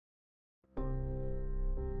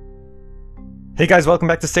Hey guys, welcome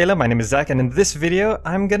back to Salem. My name is Zach, and in this video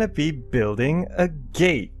I'm gonna be building a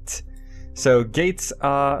gate. So gates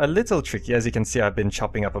are a little tricky. As you can see, I've been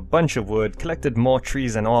chopping up a bunch of wood, collected more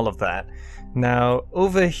trees and all of that. Now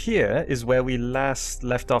over here is where we last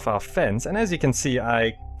left off our fence, and as you can see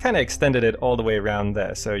I kind of extended it all the way around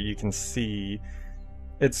there, so you can see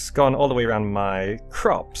it's gone all the way around my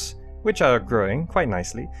crops, which are growing quite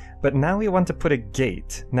nicely. But now we want to put a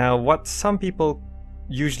gate. Now what some people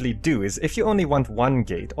usually do is, if you only want one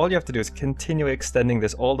gate, all you have to do is continue extending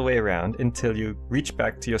this all the way around until you reach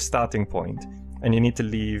back to your starting point, and you need to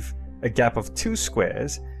leave a gap of 2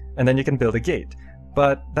 squares, and then you can build a gate.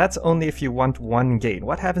 But that's only if you want one gate.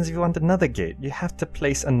 What happens if you want another gate? You have to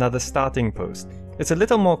place another starting post. It's a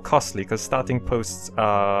little more costly because starting posts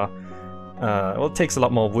are well, it takes a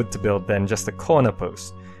lot more wood to build than just a corner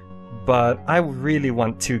post. But I really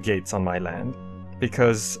want 2 gates on my land,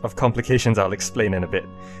 because of complications I'll explain in a bit.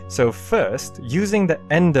 So first, using the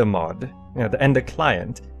Ender mod, the Ender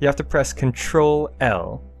client, you have to press Ctrl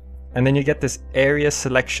L, and then you get this area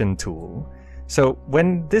selection tool. So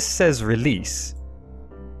when this says release,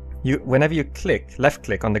 whenever you left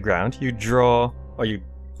click on the ground, you draw, or you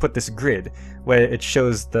put this grid where it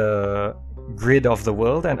shows the grid of the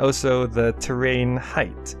world and also the terrain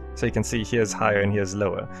height. So you can see here's higher and here's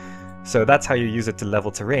lower. So that's how you use it to level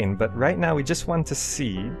terrain, but right now we just want to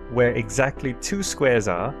see where exactly 2 squares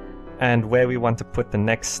are and where we want to put the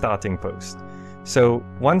next starting post. So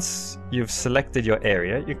once you've selected your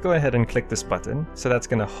area, you go ahead and click this button, so that's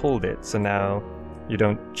going to hold it, so now you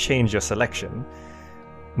don't change your selection.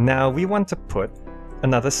 Now we want to put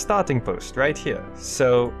another starting post right here.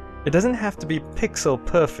 So it doesn't have to be pixel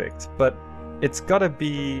perfect, but it's got to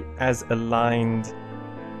be as aligned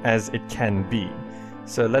as it can be.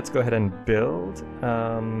 So let's go ahead and build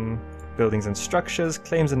buildings and structures,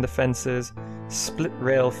 claims and defenses, split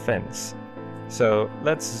rail fence. So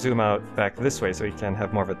let's zoom out back this way so we can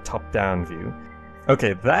have more of a top-down view.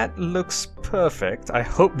 Okay, that looks perfect. I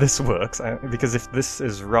hope this works, because if this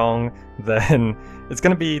is wrong, then it's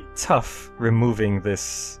going to be tough removing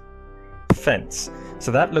this fence.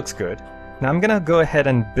 So that looks good. Now I'm going to go ahead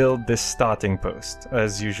and build this starting post.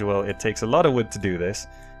 As usual, it takes a lot of wood to do this,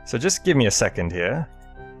 so just give me a second here.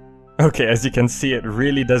 Okay, as you can see, it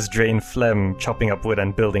really does drain phlegm chopping up wood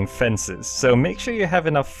and building fences, so make sure you have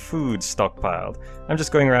enough food stockpiled. I'm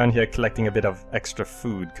just going around here collecting a bit of extra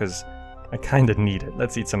food because I kinda need it.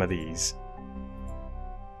 Let's eat some of these.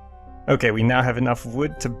 Okay, we now have enough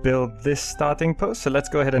wood to build this starting post, so let's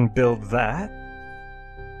go ahead and build that.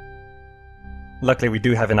 Luckily we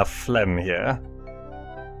do have enough phlegm here.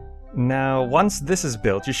 Now, once this is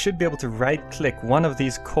built, you should be able to right-click one of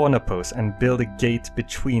these corner posts and build a gate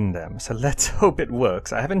between them. So let's hope it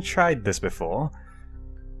works. I haven't tried this before.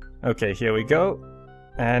 Okay, here we go.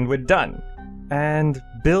 And we're done. And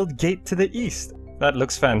build gate to the east. That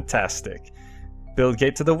looks fantastic. Build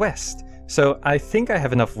gate to the west. So I think I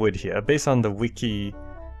have enough wood here. Based on the wiki,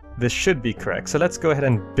 this should be correct. So let's go ahead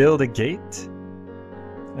and build a gate.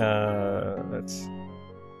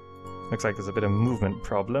 Looks like there's a bit of movement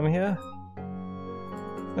problem here.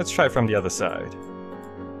 Let's try from the other side.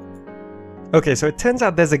 Okay, so it turns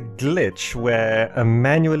out there's a glitch where a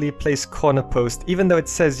manually placed corner post, even though it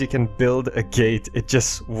says you can build a gate, it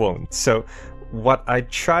just won't. So what I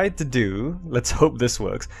tried to do, let's hope this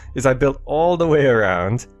works, is I built all the way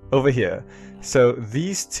around over here. So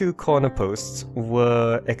these 2 corner posts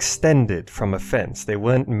were extended from a fence. They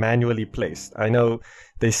weren't manually placed. I know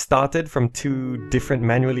they started from 2 different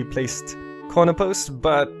manually placed corner posts,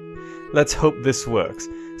 but let's hope this works.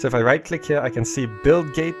 So if I right click here, I can see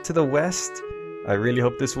build gate to the west. I really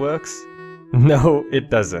hope this works. No,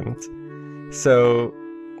 it doesn't. So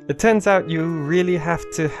it turns out you really have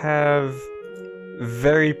to have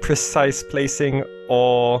very precise placing,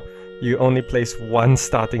 or you only place 1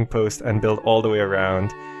 starting post and build all the way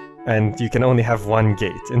around, and you can only have 1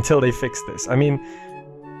 gate until they fix this. I mean,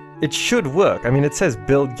 it should work. I mean, it says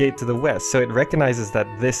build gate to the west, so it recognizes that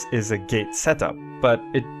this is a gate setup, but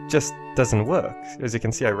it just doesn't work. As you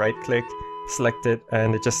can see, I right-click, select it,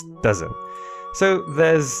 and it just doesn't. So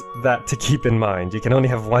there's that to keep in mind. You can only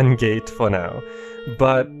have 1 gate for now.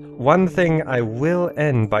 But one thing I will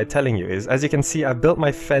end by telling you is, as you can see, I built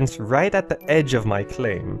my fence right at the edge of my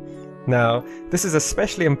claim. Now, this is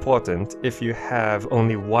especially important if you have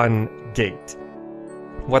only 1 gate.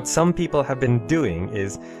 What some people have been doing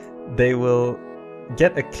is they will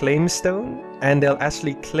get a claim stone and they'll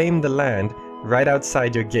actually claim the land right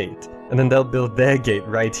outside your gate, and then they'll build their gate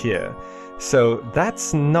right here. So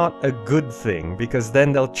that's not a good thing, because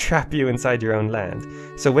then they'll trap you inside your own land.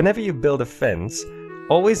 So whenever you build a fence,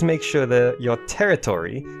 always make sure that your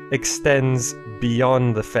territory extends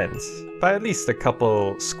beyond the fence by at least a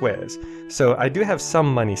couple squares. So I do have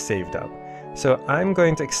some money saved up. So I'm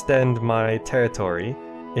going to extend my territory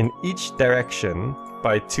in each direction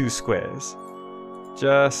by 2 squares.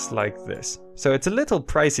 Just like this. So it's a little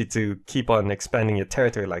pricey to keep on expanding your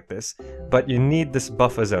territory like this, but you need this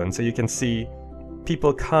buffer zone so you can see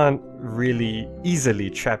people can't really easily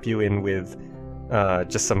trap you in with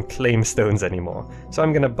just some claim stones anymore. So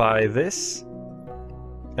I'm gonna buy this,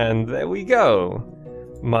 and there we go.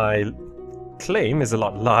 My claim is a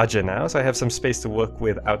lot larger now, so I have some space to work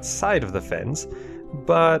with outside of the fence,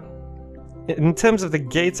 but in terms of the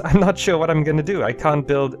gates, I'm not sure what I'm gonna do. I can't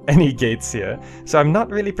build any gates here, so I'm not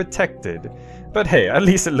really protected. But hey, at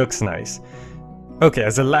least it looks nice. Okay,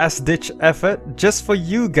 as a last-ditch effort, just for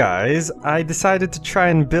you guys, I decided to try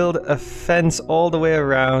and build a fence all the way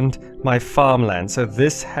around my farmland. So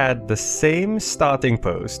this had the same starting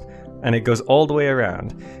post, and it goes all the way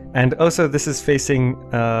around. And also this is facing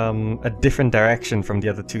a different direction from the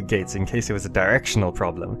other 2 gates, in case it was a directional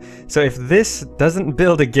problem. So if this doesn't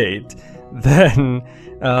build a gate, then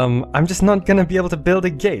I'm just not gonna be able to build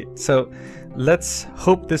a gate. So let's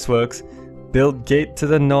hope this works. Build gate to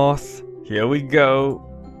the north. Here we go.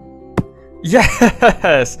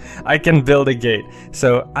 Yes! I can build a gate.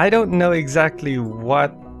 So I don't know exactly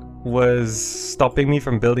what was stopping me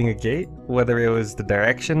from building a gate, whether it was the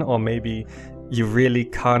direction or maybe you really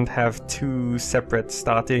can't have 2 separate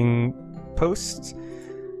starting posts.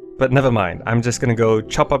 But never mind, I'm just gonna go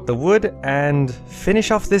chop up the wood and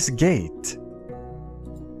finish off this gate.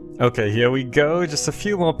 Okay, here we go, just a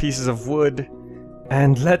few more pieces of wood.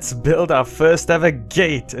 And let's build our first ever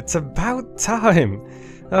gate. It's about time.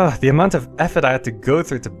 Oh, the amount of effort I had to go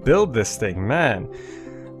through to build this thing, man.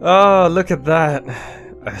 Oh, look at that.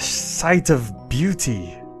 A sight of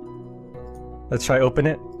beauty. Let's try open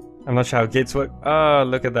it. I'm not sure how gates work. Oh,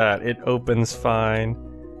 look at that. It opens fine.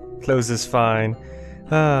 Closes fine.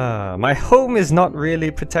 Ah, my home is not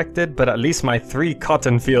really protected, but at least my 3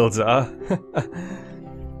 cotton fields are.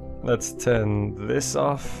 Let's turn this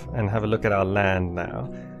off and have a look at our land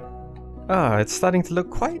now. Ah, it's starting to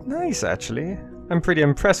look quite nice actually. I'm pretty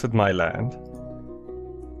impressed with my land.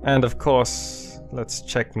 And of course, let's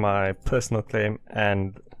check my personal claim,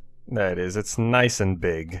 and there it is. It's nice and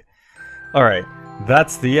big. Alright,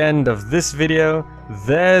 that's the end of this video.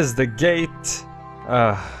 There's the gate.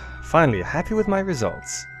 Finally happy with my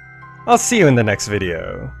results. I'll see you in the next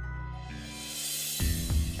video.